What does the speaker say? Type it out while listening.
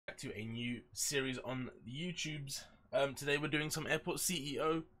to a new series on YouTube's. Today we're doing some Airport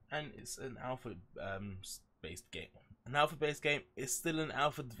CEO, and it's an alpha based game. An alpha based game is still in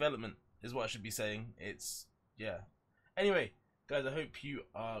alpha development, is what I should be saying. It's, yeah. Anyway, guys, I hope you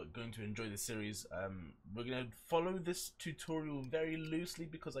are going to enjoy this series. We're going to follow this tutorial very loosely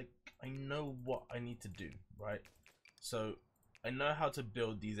because I know what I need to do, right? So I know how to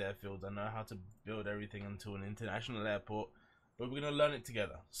build these airfields. I know how to build everything into an international airport, but we're going to learn it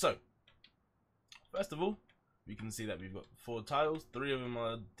together. So first of all, we can see that we've got 4 tiles, 3 of them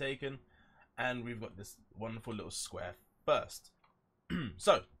are taken, and we've got this wonderful little square first.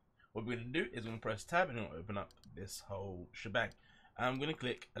 So what we're going to do is we're going to press tab and it'll open up this whole shebang. I'm going to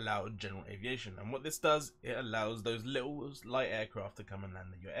click allow general aviation, and what this does, it allows those little light aircraft to come and land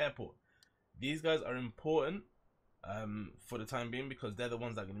at your airport. These guys are important for the time being because they're the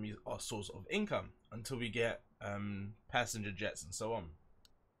ones that are going to be our source of income until we get passenger jets and so on.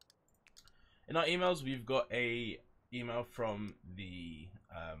 In our emails, we've got a email from the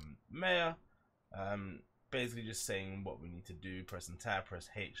mayor, basically just saying what we need to do, pressing tab, press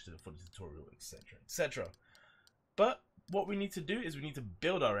H for the tutorial, etc, etc. But what we need to do is we need to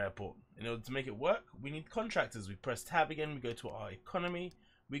build our airport. In order to make it work, we need contractors. We press tab again, we go to our economy,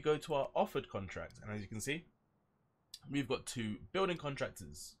 we go to our offered contract, and as you can see, we've got 2 building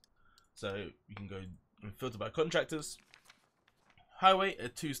contractors. So you can go and filter by contractors. Highway, a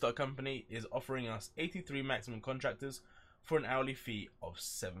 2-star company, is offering us 83 maximum contractors for an hourly fee of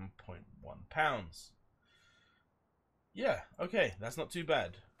 £7.1. Yeah, okay, that's not too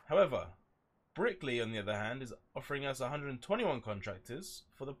bad. However, Brickley, on the other hand, is offering us 121 contractors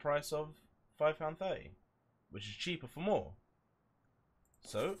for the price of £5.30, which is cheaper for more.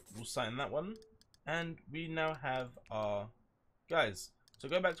 So we'll sign that one, and we now have our guys. So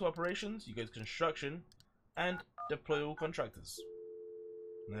go back to operations, you go to construction, and deploy all contractors.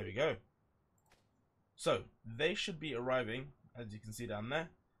 And there we go. So they should be arriving, as you can see down there.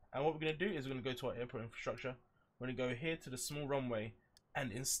 And what we're going to do is we're going to go to our airport infrastructure. We're going to go here to the small runway,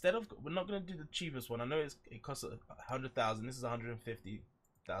 and instead of, we're not going to do the cheapest one. I know it costs 100,000. This is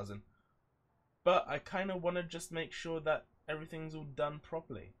 150,000. But I kind of want to just make sure that everything's all done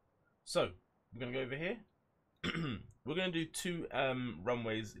properly. So we're going to go over here. We're going to do 2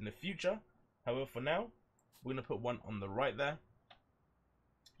 runways in the future. However, for now, we're going to put one on the right there.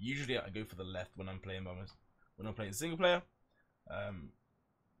 Usually I go for the left when I'm playing single player,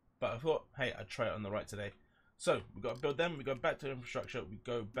 but I thought, hey, I'd try it on the right today. So we've got to build them. We go back to infrastructure. We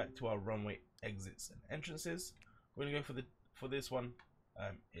go back to our runway exits and entrances. We're gonna go for this one.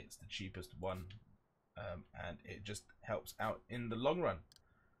 It's the cheapest one, and it just helps out in the long run.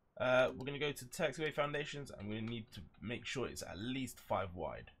 We're gonna go to taxiway foundations, and we need to make sure it's at least 5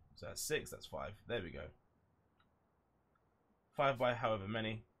 wide. So that's 6. That's 5. There we go. 5 by however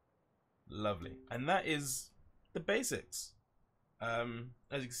many. Lovely. And that is the basics. As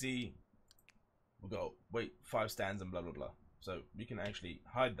you can see, we've got wait 5 stands and blah blah blah. So we can actually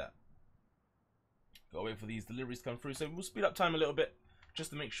hide that. Gotta wait for these deliveries to come through. So we'll speed up time a little bit just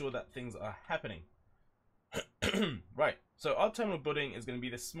to make sure that things are happening. Right. So our terminal building is going to be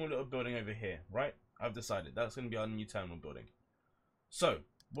this small little building over here, right? I've decided that's going to be our new terminal building. So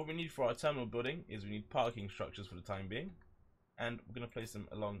what we need for our terminal building is we need parking structures for the time being. And we're going to place them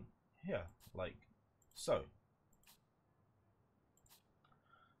along here, like so.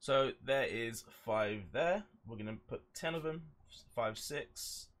 So there is 5 there. We're going to put 10 of them. 5,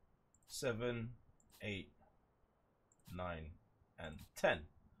 6, 7, 8, 9, and 10.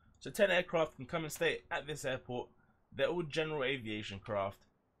 So 10 aircraft can come and stay at this airport. They're all general aviation craft.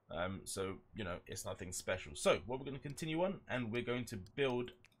 So, you know, it's nothing special. So what we're going to continue on, and we're going to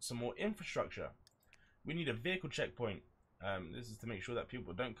build some more infrastructure. We need a vehicle checkpoint. This is to make sure that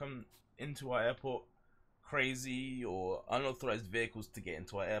people don't come into our airport crazy or unauthorized vehicles to get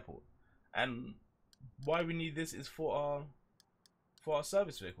into our airport. And why we need this is for our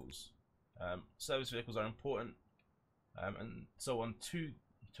service vehicles. Service vehicles are important, and so on to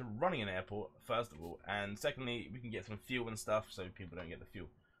running an airport, first of all, and secondly, we can get some fuel and stuff so people don't get the fuel.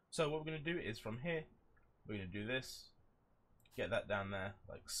 So what we're going to do is from here, we're going to do this, get that down there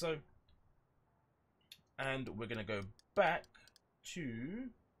like so. And we're going to go back to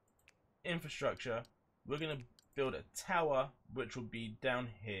infrastructure. We're going to build a tower, which will be down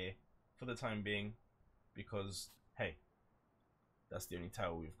here for the time being, because, hey, that's the only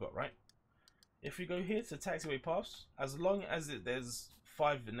tower we've got, right? If we go here to taxiway paths, as long as there's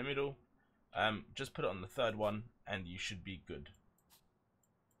 5 in the middle, just put it on the 3rd one, and you should be good.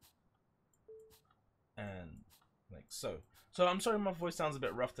 And like so. So I'm sorry my voice sounds a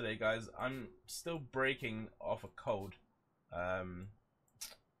bit rough today, guys. I'm still breaking off a cold.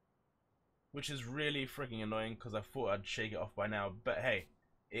 which is really freaking annoying because I thought I'd shake it off by now. But hey,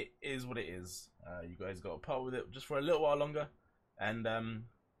 it is what it is. You guys got to part with it just for a little while longer. And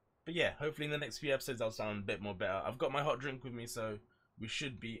but yeah, hopefully in the next few episodes I'll sound a bit more better. I've got my hot drink with me, so we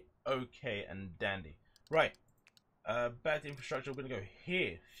should be okay and dandy. Right, back to infrastructure. We're gonna go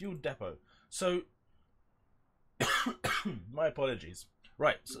here, fuel depot. So my apologies.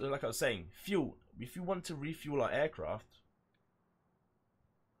 Right, so like I was saying, fuel. If you want to refuel our aircraft,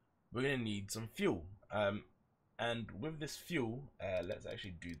 we're gonna need some fuel. And with this fuel, let's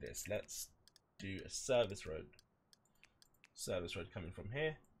actually do this. Let's do a service road. Service road coming from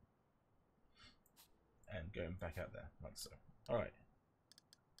here and going back out there, like so. All right.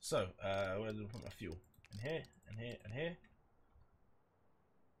 So where do I put my fuel? In here, and here, and here.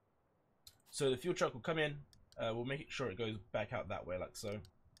 So the fuel truck will come in. We'll make sure it goes back out that way, like so,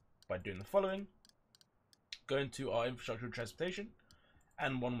 by doing the following: going to our infrastructure of transportation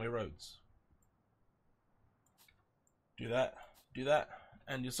and one-way roads. Do that,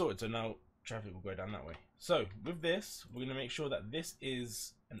 and you're sorted. So now traffic will go down that way. So with this, we're going to make sure that this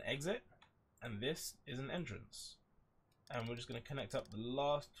is an exit and this is an entrance. And we're just going to connect up the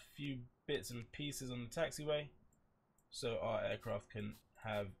last few bits and pieces on the taxiway so our aircraft can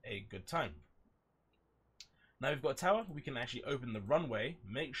have a good time. Now we've got a tower, we can actually open the runway.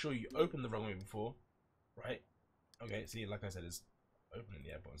 Make sure you open the runway before, right? Okay, see, like I said, it's opening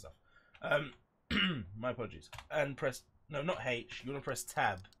the airport and stuff. My apologies. And press, no, not H, you want to press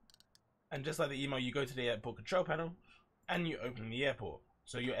tab. And just like the email, you go to the airport control panel and you open the airport.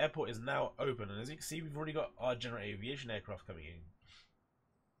 So your airport is now open. And as you can see, we've already got our general aviation aircraft coming in.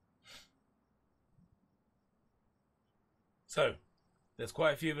 So there's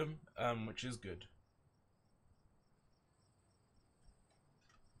quite a few of them, which is good.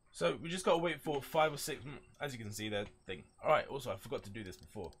 So we just got to wait for 5 or 6, as you can see, that thing. All right, also I forgot to do this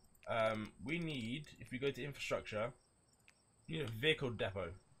before. We need, if we go to infrastructure, we need a vehicle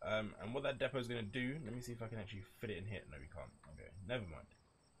depot. And what that depot is going to do, let me see if I can actually fit it in here. No, we can't. Okay, never mind.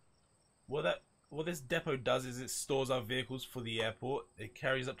 What this depot does is it stores our vehicles for the airport. It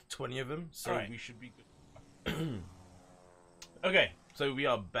carries up to 20 of them, so we should be good. Okay, so we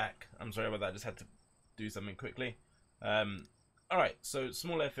are back. I'm sorry about that. I just had to do something quickly. Alright, so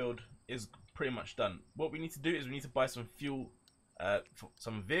small airfield is pretty much done. What we need to do is we need to buy some fuel,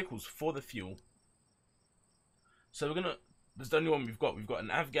 some vehicles for the fuel. So we're gonna, there's the only one we've got. We've got an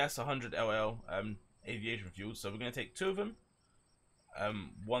Avgas 100 LL aviation fuel. So we're gonna take 2 of them.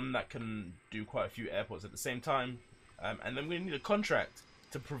 One that can do quite a few airports at the same time. And then we need a contract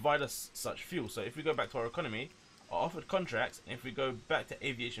to provide us such fuel. So if we go back to our economy, our offered contracts, and if we go back to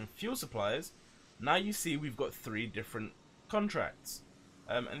aviation fuel suppliers, now you see we've got 3 different contracts.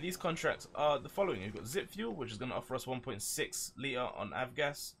 And these contracts are the following. We've got Zip Fuel, which is going to offer us 1.6 litre on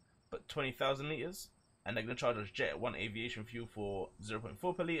Avgas, but 20,000 litres. And they're going to charge us Jet 1 aviation fuel for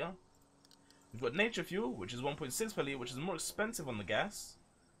 0.4 per litre. We've got Nature Fuel, which is 1.6 per litre, which is more expensive on the gas.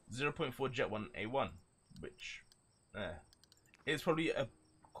 0.4 Jet 1 A1, which is probably a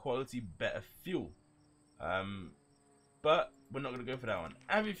quality better fuel. But we're not going to go for that one.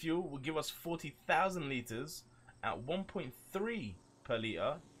 Avi Fuel will give us 40,000 litres at 1.3 per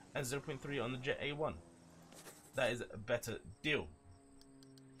litre and 0.3 on the Jet A1. That is a better deal.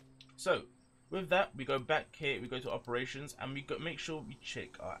 So with that, we go back here, we go to operations, and we make sure we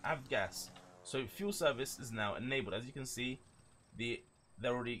check our Avgas. So fuel service is now enabled. As you can see, they're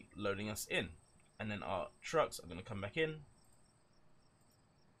already loading us in, and then our trucks are going to come back in,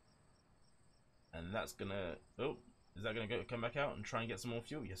 and that's gonna, oh, is that gonna come back out and try and get some more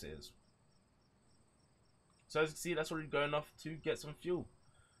fuel? Yes, it is. So as you can see, that's already going off to get some fuel.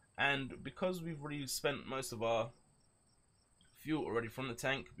 And because we've already spent most of our fuel already from the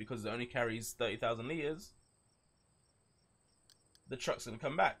tank, because it only carries 30,000 litres, the truck's going to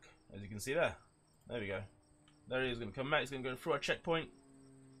come back. As you can see there. There we go. There he is going to come back. He's going to go through our checkpoint.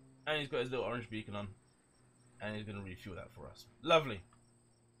 And he's got his little orange beacon on. And he's going to refuel that for us. Lovely.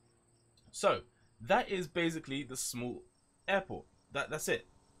 So, that is basically the small airport. That's it.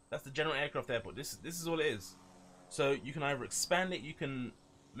 That's the general aircraft airport. This is all it is. So you can either expand it, you can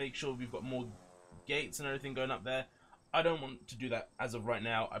make sure we've got more gates and everything going up there. I don't want to do that as of right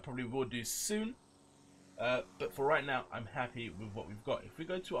now. I probably will do soon. But for right now, I'm happy with what we've got. If we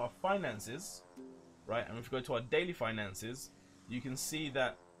go to our finances, right, and if we go to our daily finances, you can see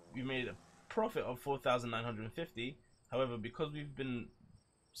that we made a profit of 4,950. However, because we've been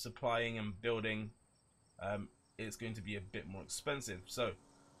supplying and building, it's going to be a bit more expensive. So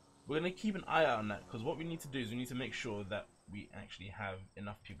we're going to keep an eye out on that, because what we need to do is we need to make sure that we actually have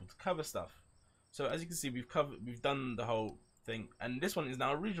enough people to cover stuff. So as you can see, we've done the whole thing. And this one is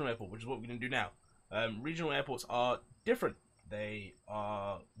now a regional airport, which is what we're going to do now. Regional airports are different. They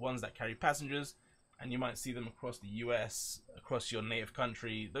are ones that carry passengers, and you might see them across the US, across your native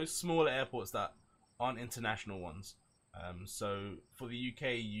country. Those smaller airports that aren't international ones. So for the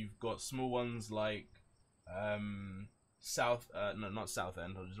UK, you've got small ones like no, not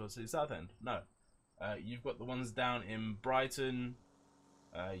Southend. I was just about to say Southend. No, you've got the ones down in Brighton.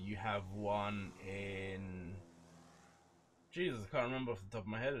 You have one in. Jesus, I can't remember off the top of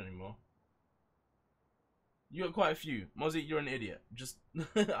my head anymore. You got quite a few. Mozzieee, you're an idiot. Just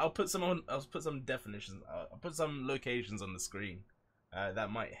I'll put some definitions. I'll put some locations on the screen. That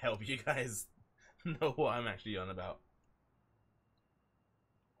might help you guys know what I'm actually on about.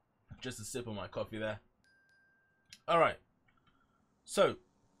 Just a sip of my coffee there. Alright. So,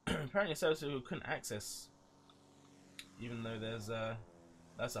 apparently a service we couldn't access, even though there's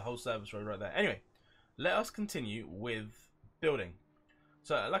that's a whole service road right there. Anyway, let us continue with building.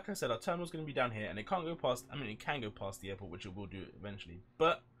 So, like I said, our terminal's going to be down here, and it can't go past, I mean, it can go past the airport, which it will do eventually,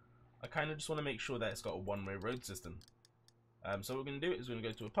 but I kind of just want to make sure that it's got a one-way road system. So what we're going to do is we're going to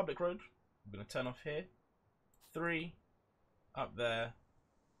go to a public road. We're going to turn off here. 3, up there.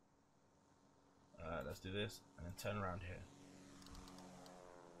 Let's do this, and then turn around here.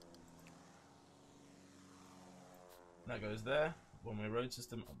 That goes there. One-way road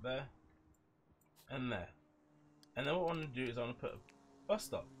system up there. And there. And then what I want to do is I want to put a bus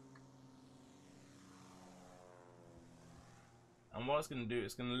stop. And what it's going to do,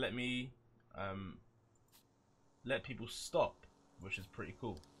 it's going to let me let people stop, which is pretty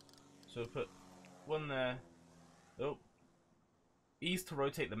cool. So put one there. Oh, E's to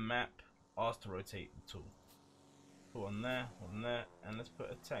rotate the map, R's to rotate the tool. Put one there, and let's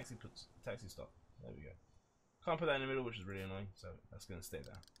put a taxi stop. There we go. Can't put that in the middle, which is really annoying, so that's going to stay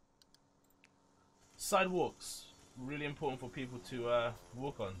there. Sidewalks, really important for people to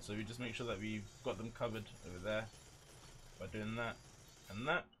walk on, so we just make sure that we've got them covered over there by doing that and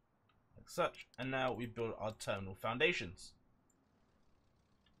that, like such. And now we build our terminal foundations,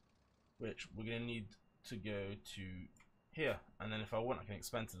 which we're going to need to go to here, and then if I want I can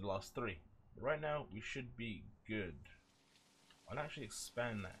expand to the last 3. But right now we should be good. I'll actually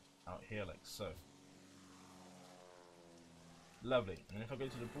expand that out here like so. Lovely. And if I go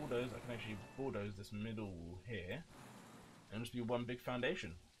to the bulldoze, I can actually bulldoze this middle here and just be one big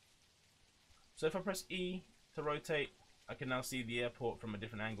foundation. So if I press E to rotate, I can now see the airport from a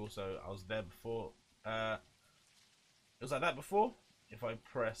different angle. So I was there before. It was like that before. If I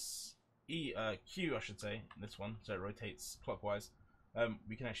press Q, I should say, this one, so it rotates clockwise,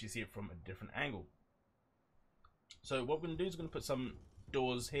 we can actually see it from a different angle. So what we're going to do is we're going to put some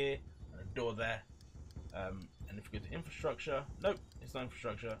doors here and a door there. And if we go to infrastructure, nope, it's not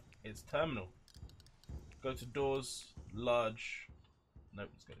infrastructure, it's terminal. Go to doors, large, nope,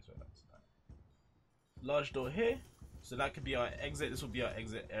 let's go this way. Large door here, so that could be our exit. This will be our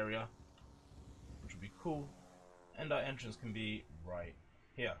exit area, which would be cool. And our entrance can be right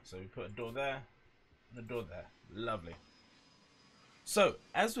here. So we put a door there and a door there. Lovely. So,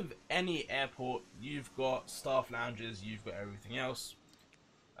 as with any airport, you've got staff lounges, you've got everything else.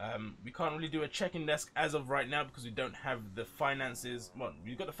 We can't really do a check-in desk as of right now because we don't have the finances. Well,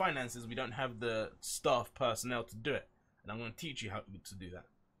 we've got the finances, we don't have the staff personnel to do it. And I'm going to teach you how to do that.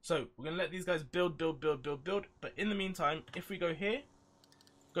 So, we're going to let these guys build. But in the meantime, if we go here,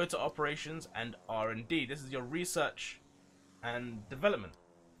 go to operations and R&D. This is your research and development.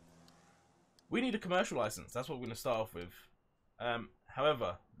 We need a commercial license. That's what we're going to start off with.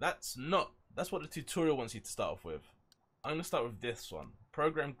 However, that's what the tutorial wants you to start off with. I'm going to start with this one.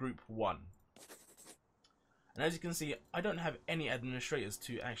 Program Group 1. And as you can see, I don't have any administrators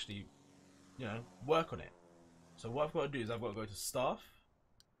to actually, work on it. So what I've got to do is I've got to go to staff,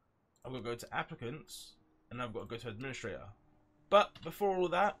 I've got to go to applicants, and I've got to go to administrator. But before all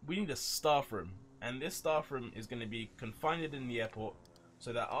that, we need a staff room. And this staff room is going to be confined in the airport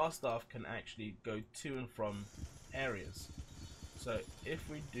so that our staff can actually go to and from areas. So if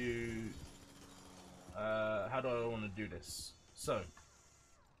we do, how do I want to do this? So,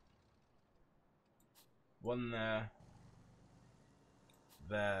 one there,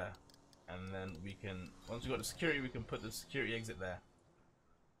 and then we can, once we've got the security, we can put the security exit there.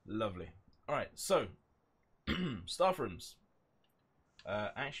 Lovely. Alright, so, staff rooms.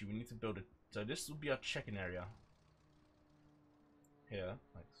 Actually, we need to build it. So this will be our check-in area. Here,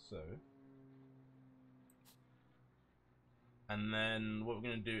 like so. And then what we're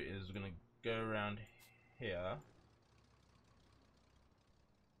going to do is we're going to go around here.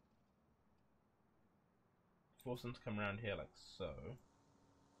 Force them to come around here like so.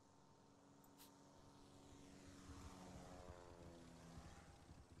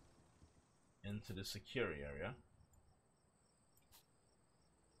 into the security area.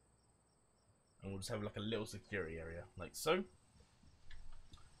 And we'll just have like a little security area, like so.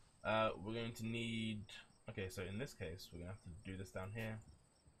 We're going to need, okay, so in this case, we're gonna have to do this down here,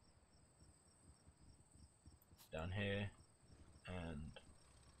 and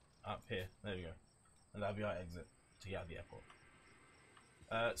up here. There we go. And that'll be our exit to get out of the airport.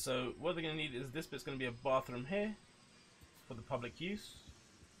 So what they're gonna need is this bit's gonna be a bathroom here for the public use.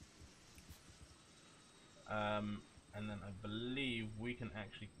 And then I believe we can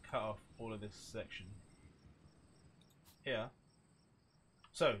actually cut off all of this section here.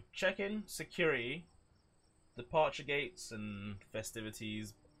 So check-in, security, departure gates and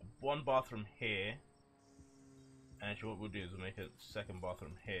festivities, one bathroom here. Actually what we'll do is we'll make a second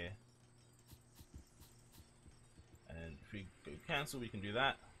bathroom here. And if we go cancel, we can do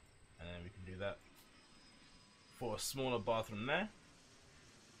that. And then we can do that for a smaller bathroom there.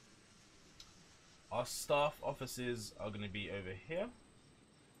 Our staff offices are going to be over here.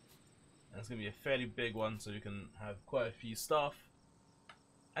 And it's going to be a fairly big one, so you can have quite a few staff.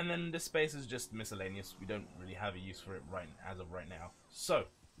 And then this space is just miscellaneous. We don't really have a use for it as of right now. So,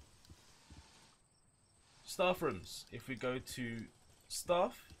 staff rooms. If we go to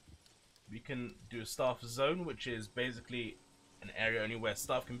staff, we can do a staff zone, which is basically an area only where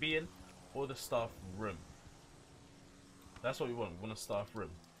staff can be in, or the staff room. That's what we want. We want a staff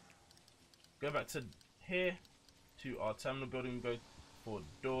room. Go back to here, to our terminal building, we go for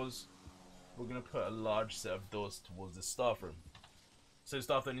doors. We're going to put a large set of doors towards the staff room. So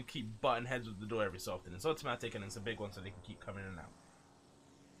staff don't need to keep butting heads with the door every so often. It's automatic and it's a big one so they can keep coming in and out.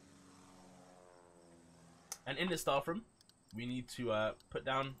 And in the staff room, we need to put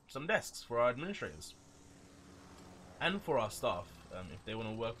down some desks for our administrators. And for our staff. If they want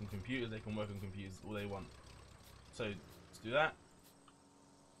to work on computers, they can work on computers all they want. So let's do that.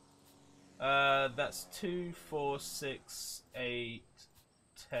 That's 2, 4, 6, 8,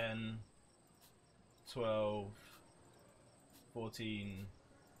 10, 12, 14,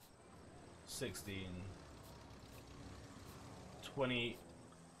 16,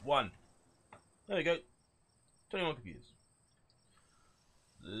 21. There we go. 21 computers.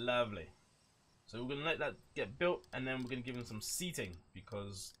 Lovely. So we're going to let that get built, and then we're going to give them some seating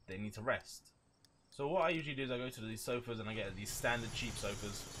because they need to rest. So what I usually do is I go to these sofas and I get these standard cheap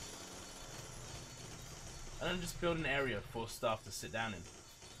sofas. And then just build an area for staff to sit down in.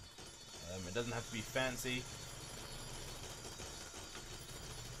 It doesn't have to be fancy.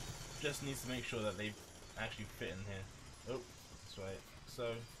 Just needs to make sure that they actually fit in here. Oh, that's right.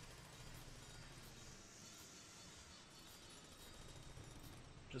 So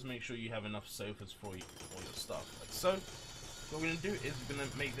just make sure you have enough sofas for all your stuff. Like so. What we're gonna do is we're gonna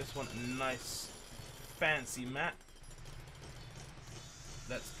make this one a nice fancy mat.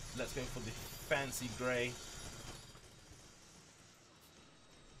 Let's go for the fancy grey.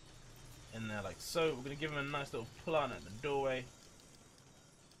 In there like so. We're going to give them a nice little plant at the doorway.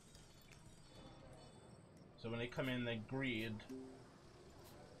 So when they come in, they're greeted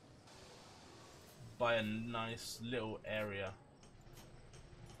by a nice little area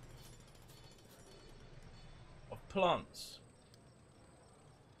of plants.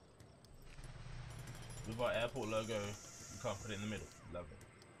 With our airport logo, we can't put it in the middle. Love it.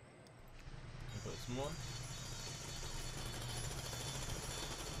 We'll put some more.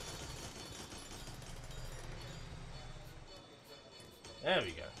 There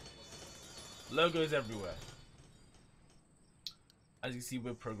we go. Logos everywhere. As you can see,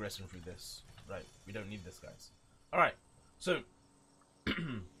 we're progressing through this. Right, we don't need this, guys. Alright, so,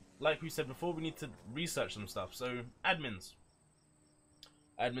 like we said before, we need to research some stuff. So, admins.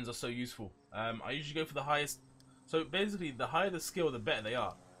 Admins are so useful. I usually go for the highest. So, basically, the higher the skill, the better they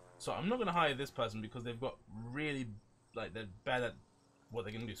are. So, I'm not going to hire this person because they've got really, like, they're bad at what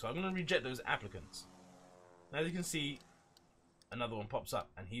they're going to do. So, I'm going to reject those applicants. Now, as you can see, another one pops up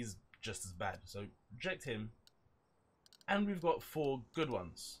and he's just as bad, so reject him. And we've got 4 good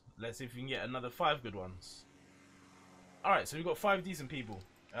ones. Let's see if we can get another 5 good ones. Alright, so we've got 5 decent people.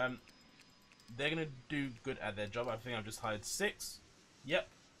 They're gonna do good at their job. I think I've just hired 6. Yep.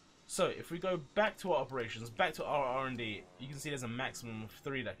 So if we go back to our operations, back to our R&D, you can see there's a maximum of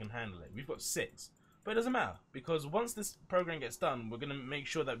 3 that can handle it. We've got 6, but it doesn't matter because once this program gets done, we're gonna make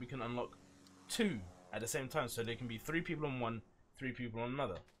sure that we can unlock 2 at the same time, so there can be 3 people on one, 3 people on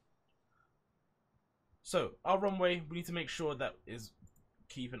another. So our runway, we need to make sure that is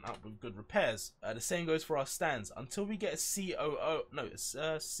keeping up with good repairs. The same goes for our stands until we get a COO. No, it's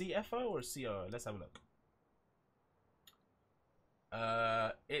a CFO or a COO. Let's have a look.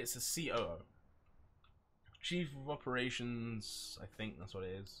 It's a COO, Chief of Operations. I think that's what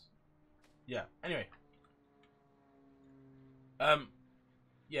it is. Yeah. Anyway.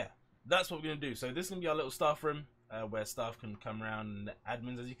 Yeah. That's what we're gonna do. So this is gonna be our little staff room, where staff can come around. And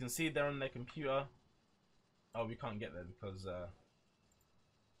admins, as you can see, they're on their computer. Oh, we can't get there because.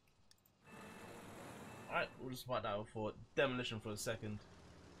 Alright, we'll just wipe that out for demolition for a second.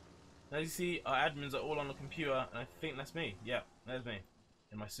 As you see, our admins are all on the computer, and I think that's me. Yeah, there's me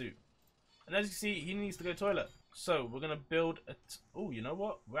in my suit. And as you see, he needs to go to the toilet. So we're gonna build a. Oh, you know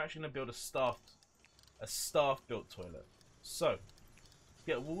what? We're actually gonna build a staff-built toilet. So to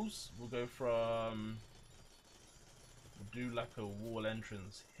get walls, we'll go from. We'll do like a wall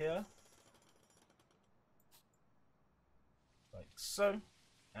entrance here, like so,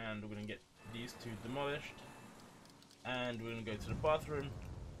 and we're gonna get these two demolished, and we're gonna go to the bathroom.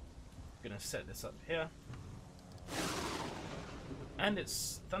 Gonna set this up here, and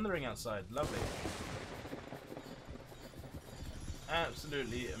it's thundering outside. Lovely,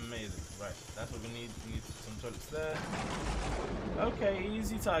 absolutely amazing. Right, that's what we need. We need some toilets there. Okay,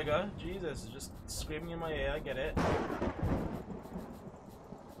 easy, tiger. Jesus, just screaming in my ear. I get it.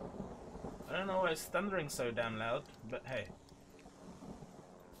 I don't know why it's thundering so damn loud, but hey,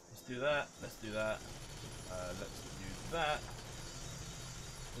 let's do that. Let's do that. Let's do that.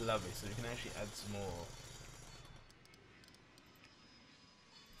 Lovely, so we can actually add some more.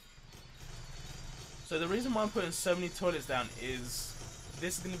 So the reason why I'm putting so many toilets down is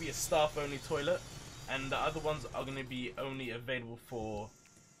this is going to be a staff only toilet, and the other ones are going to be only available for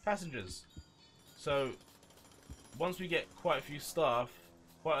passengers. So once we get quite a few staff,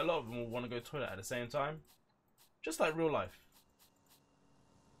 quite a lot of them will want to go to the toilet at the same time, just like real life.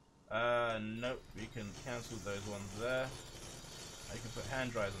 Nope, we can cancel those ones there. I can put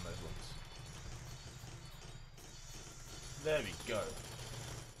hand dryers on those ones. There we go.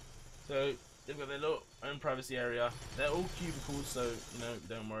 So they've got their little own privacy area. They're all cubicles, so you know,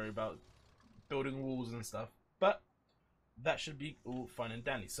 don't worry about building walls and stuff. But that should be all fine and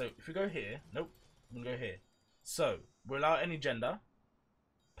dandy. So if we go here, nope, I'm gonna go here. So we'll allow any gender,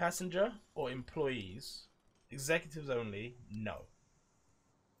 passenger or employees, executives only, no.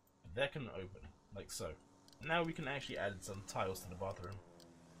 But that can open, like so. Now we can actually add some tiles to the bathroom.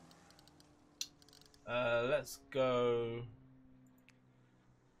 Let's go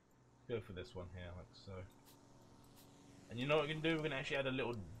for this one here, like so. And you know what we're gonna do? We're gonna actually add a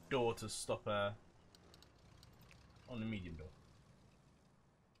little door to stop on the medium door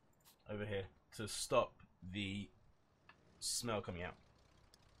over here to stop the smell coming out.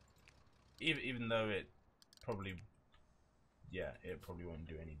 Even though it probably, yeah, it probably won't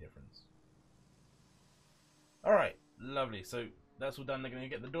do any difference. Alright, lovely. So that's all done. They're going to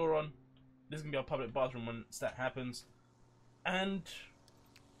get the door on. This is going to be our public bathroom once that happens. And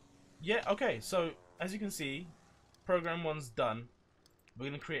yeah, okay. So as you can see, program 1's done. We're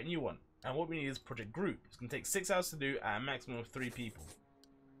going to create a new one. And what we need is project group. It's going to take 6 hours to do at a maximum of 3 people.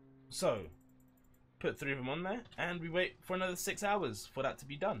 So put 3 of them on there, and we wait for another 6 hours for that to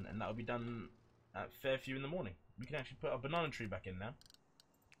be done. And that will be done at Fairview in the morning. We can actually put our banana tree back in now.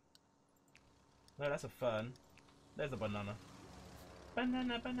 No, that's a fern. There's a banana.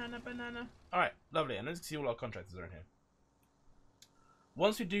 Banana, banana, banana. Alright, lovely. And as you can see, all our contractors are in here.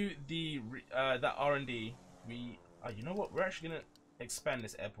 Once we do the that R&D, we... you know what? We're actually going to expand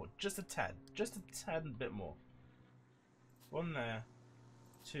this airport just a tad. Just a tad bit more. 1 there.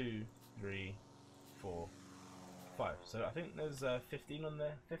 2, 3, 4, 5. So I think there's 15 on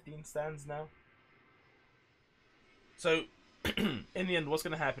there. 15 stands now. So... in the end, what's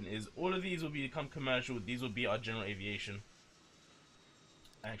going to happen is all of these will become commercial. These will be our general aviation.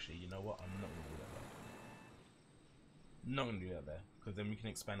 Actually, you know what? I'm not going to do that there. Not going to do that there, because then we can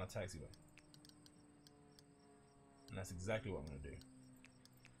expand our taxiway. And that's exactly what I'm going to do.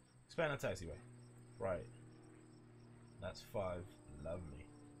 Expand our taxiway. Right. That's 5. Lovely.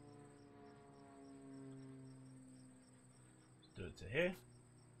 Let's do it to here.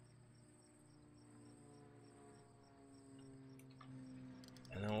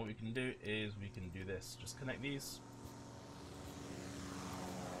 And then what we can do is we can do this. Just connect these.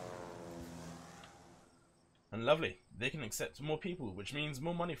 And lovely. They can accept more people, which means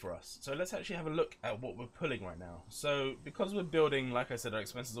more money for us. So let's actually have a look at what we're pulling right now. So because we're building, like I said, our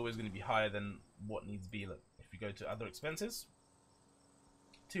expenses are always going to be higher than what needs to be. Look, if we go to other expenses,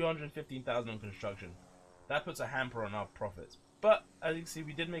 215,000 on construction. That puts a hamper on our profits. But as you can see,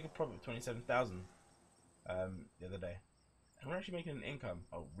 we did make a profit of 27,000 the other day. And we're actually making an income.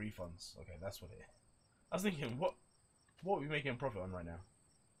 Oh, refunds. Okay, that's what it is. I was thinking, what are we making a profit on right now?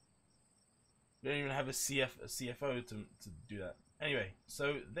 We don't even have a CFO to do that. Anyway,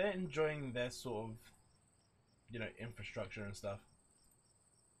 so they're enjoying their sort of, you know, infrastructure and stuff.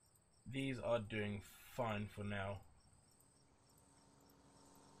 these are doing fine for now.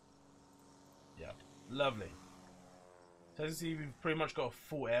 Yeah, lovely. So as you see, we've pretty much got a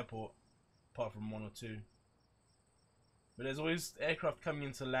full airport, apart from 1 or 2. But there's always aircraft coming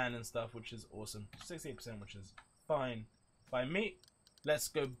into land and stuff, which is awesome. 68%, which is fine by me. Let's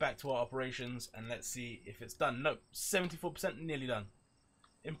go back to our operations and let's see if it's done. Nope, 74%, nearly done.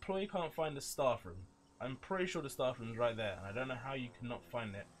 Employee can't find the staff room. I'm pretty sure the staff room is right there, and I don't know how you cannot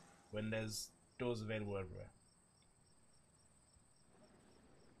find it when there's doors available everywhere.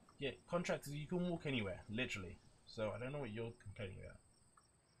 Yeah, contractors, you can walk anywhere, literally. So I don't know what you're complaining about.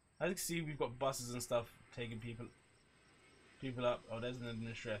 As you can see, we've got buses and stuff taking people up. Oh, there's an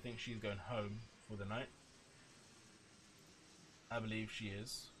administrator. I think she's going home for the night. I believe she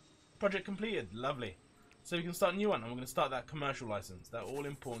is. Project completed. Lovely. So we can start a new one, and we're going to start that commercial license, that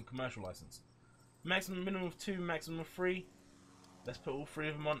all-important commercial license. Maximum minimum of 2, maximum of 3. Let's put all 3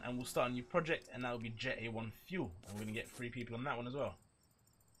 of them on, and we'll start a new project, and that will be Jet A1 Fuel. And we're going to get 3 people on that one as well.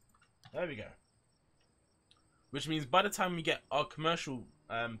 There we go. Which means by the time we get our commercial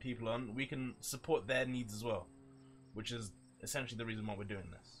people on, we can support their needs as well. Which is essentially the reason why we're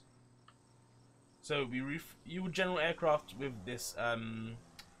doing this. So we refuel general aircraft with this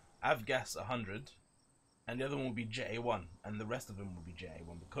Avgas 100. And the other one will be Jet A1. And the rest of them will be Jet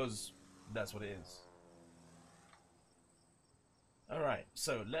A1 because that's what it is. Alright,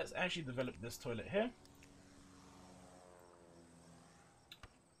 so let's actually develop this toilet here.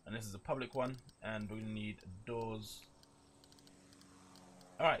 And this is a public one, and we're going to need doors.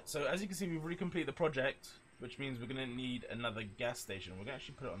 Alright, so as you can see, we've recompleted the project, which means we're going to need another gas station. We're going to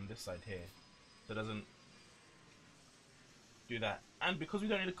actually put it on this side here, so it doesn't do that. And because we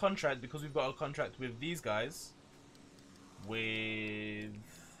don't need a contract, because we've got a contract with these guys, with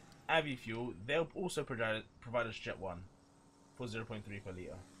Avi Fuel, they'll also provide us Jet 1 for 0.3 per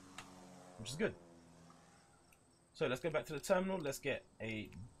litre, which is good. So let's go back to the terminal. Let's get a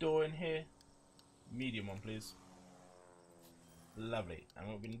door in here. Medium one, please. Lovely. And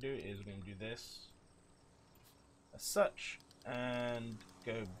what we're going to do is we're going to do this as such, and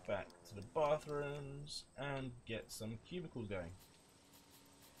go back to the bathrooms and get some cubicles going.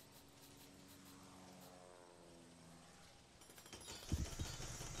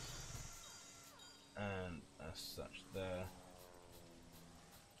 And as such there.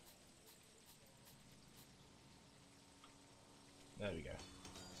 There we go.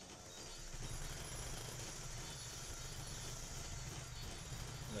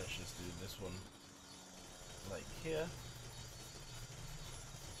 Let's just do this one like here.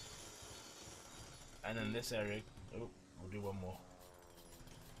 And then this area, oh, we'll do one more.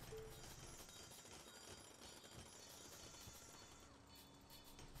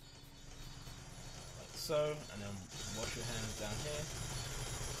 Like so, and then wash your hands down here.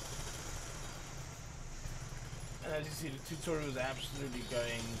 And as you see, the tutorial is absolutely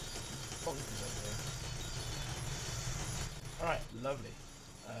going bonkers over here. Alright, lovely.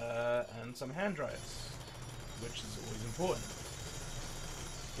 And some hand dryers, which is always important.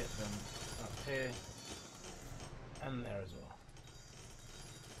 Get them up here and there as well,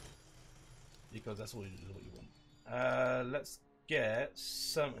 because that's all you want. Let's get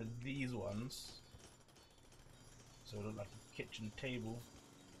some of these ones, so it looks like a kitchen table.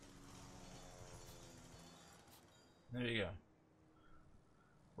 There you go.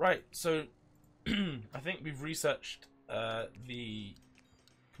 Right, so I think we've researched the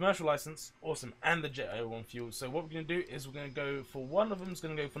commercial license, awesome, and the Jet A1 fuel. So what we're going to do is we're going to go for one of them is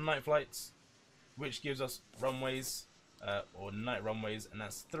going to go for night flights, which gives us runways or night runways, and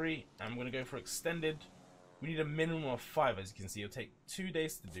that's 3. And we're going to go for extended. We need a minimum of 5, as you can see. It'll take 2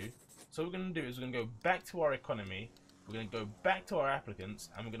 days to do. So what we're going to do is we're going to go back to our economy, we're going to go back to our applicants,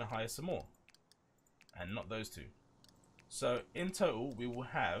 and we're going to hire some more, and not those 2. So in total, we will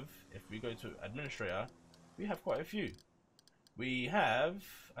have, if we go to administrator, we have quite a few. We have,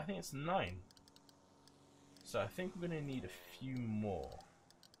 I think it's 9. So I think we're going to need a few more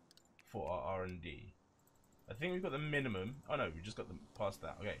for our R&D. I think we've got the minimum. Oh no, we just got them past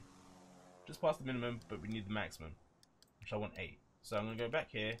that. Okay, just past the minimum, but we need the maximum, which I want 8. So I'm going to go back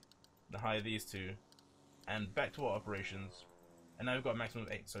here and hire these 2, and back to our operations. And now we've got a maximum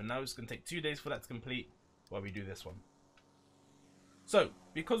of 8. So now it's going to take 2 days for that to complete while we do this one. So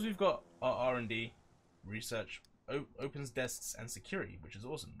because we've got our R&D, research, opens desks, and security, which is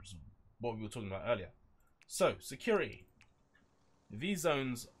awesome, which is what we were talking about earlier. So security, these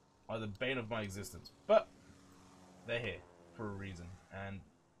zones are the bane of my existence, but they're here for a reason, and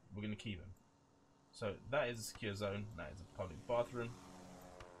we're going to keep them. So that is a secure zone. That is a public bathroom.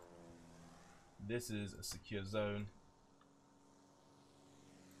 This is a secure zone.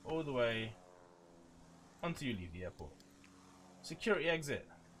 all the way until you leave the airport. Security exit.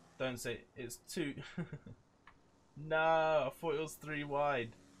 Don't say it's 2. No, I thought it was 3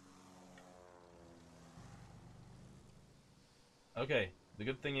 wide. Okay, the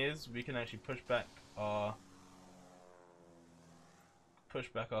good thing is we can actually push back our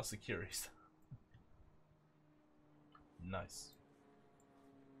securities. Nice.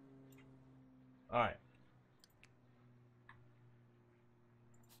 Alright.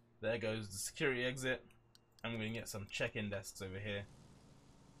 There goes the security exit. I'm going to get some check-in desks over here.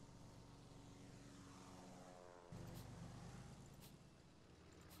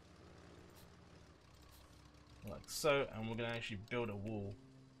 Like so, and we're going to actually build a wall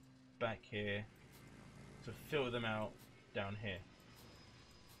back here to fill them out down here.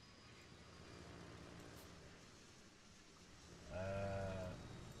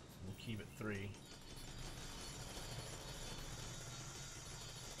 We'll keep it 3.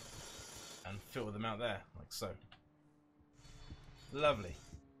 And fill them out there, like so. Lovely.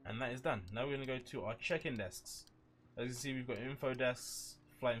 And that is done. Now we're going to go to our check-in desks. As you can see, we've got info desks,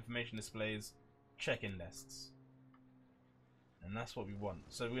 flight information displays, check-in desks. And that's what we want.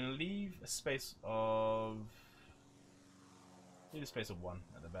 So we're going to leave a space of 1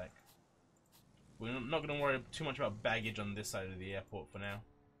 at the back. We're not going to worry too much about baggage on this side of the airport for now.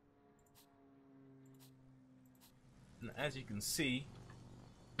 And as you can see,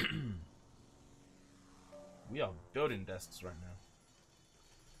 we are building desks right now.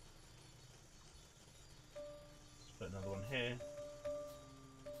 Let's put another one here.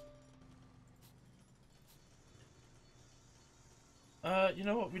 You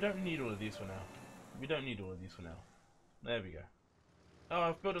know what? We don't need all of these for now. We don't need all of these for now. There we go. Oh,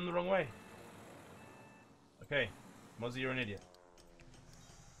 I've built them the wrong way. Okay, Mozzieee, you're an idiot.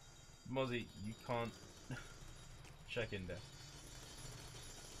 Mozzieee, you can't check in there.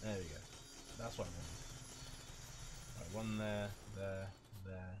 There we go. That's what I wanted. Right, one there, there,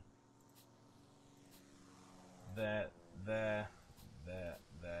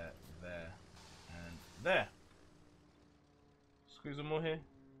 and there. Squeeze one more here?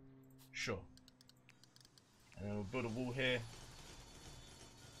 Sure. And then we'll build a wall here.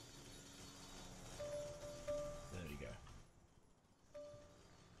 There we go.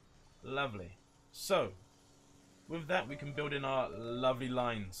 Lovely. So, with that we can build in our lovely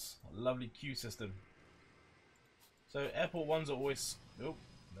lines. A lovely queue system. So airport ones are always... Oh,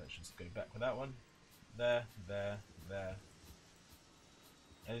 let's just go back with that one. There.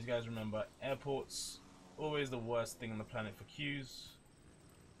 As you guys remember, airports... always the worst thing on the planet for queues.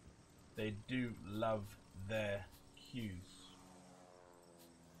 They do love their queues.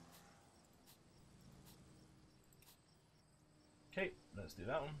 Okay, let's do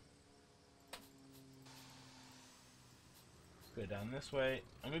that one. Let's go down this way.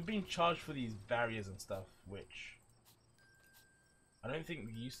 And we're being charged for these barriers and stuff, which I don't think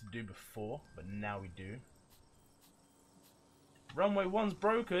we used to do before, but now we do. Runway 1's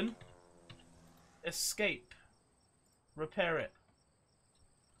broken. Escape. Repair it.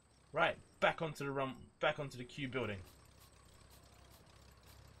 Right, back onto the queue building.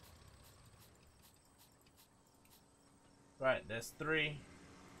 Right, there's 3.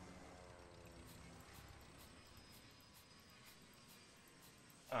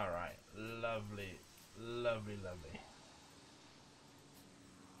 Alright, lovely. Lovely.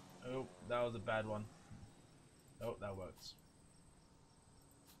 Oh, that was a bad one. Oh, that works.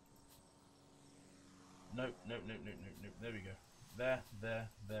 Nope. There we go. There.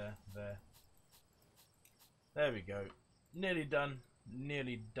 There we go. Nearly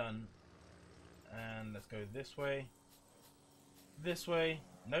done. And let's go this way. This way.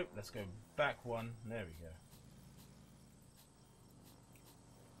 Nope, let's go back one. There we go.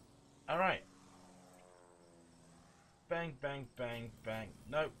 Alright. Bang.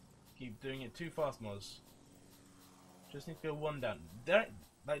 Nope. Keep doing it too fast, Moz. Just need to go one down.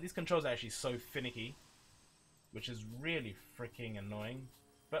 Like, these controls are actually so finicky, which is really freaking annoying.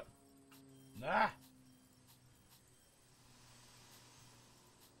 But no.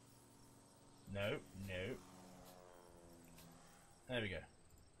 There we go.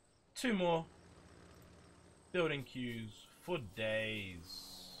 2 more building queues for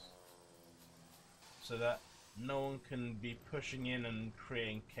days, so that no one can be pushing in and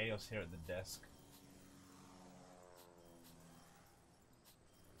creating chaos here at the desk.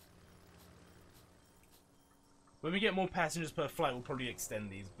 When we get more passengers per flight, we'll probably extend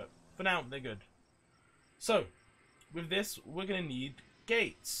these, but for now, they're good. So, with this, we're going to need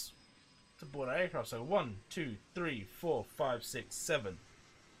gates to board our aircraft. So 1, 2, 3, 4, 5, 6, 7.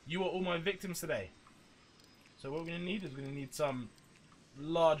 You are all my victims today. So what we're going to need is we're going to need some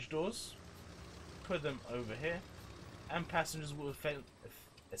large doors, put them over here, and passengers will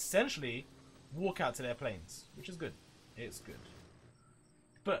essentially walk out to their planes, which is good. It's good.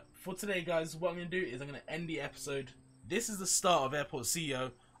 But for today, guys, what I'm going to do is I'm going to end the episode. This is the start of Airport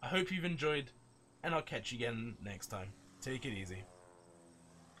CEO. I hope you've enjoyed, and I'll catch you again next time. Take it easy.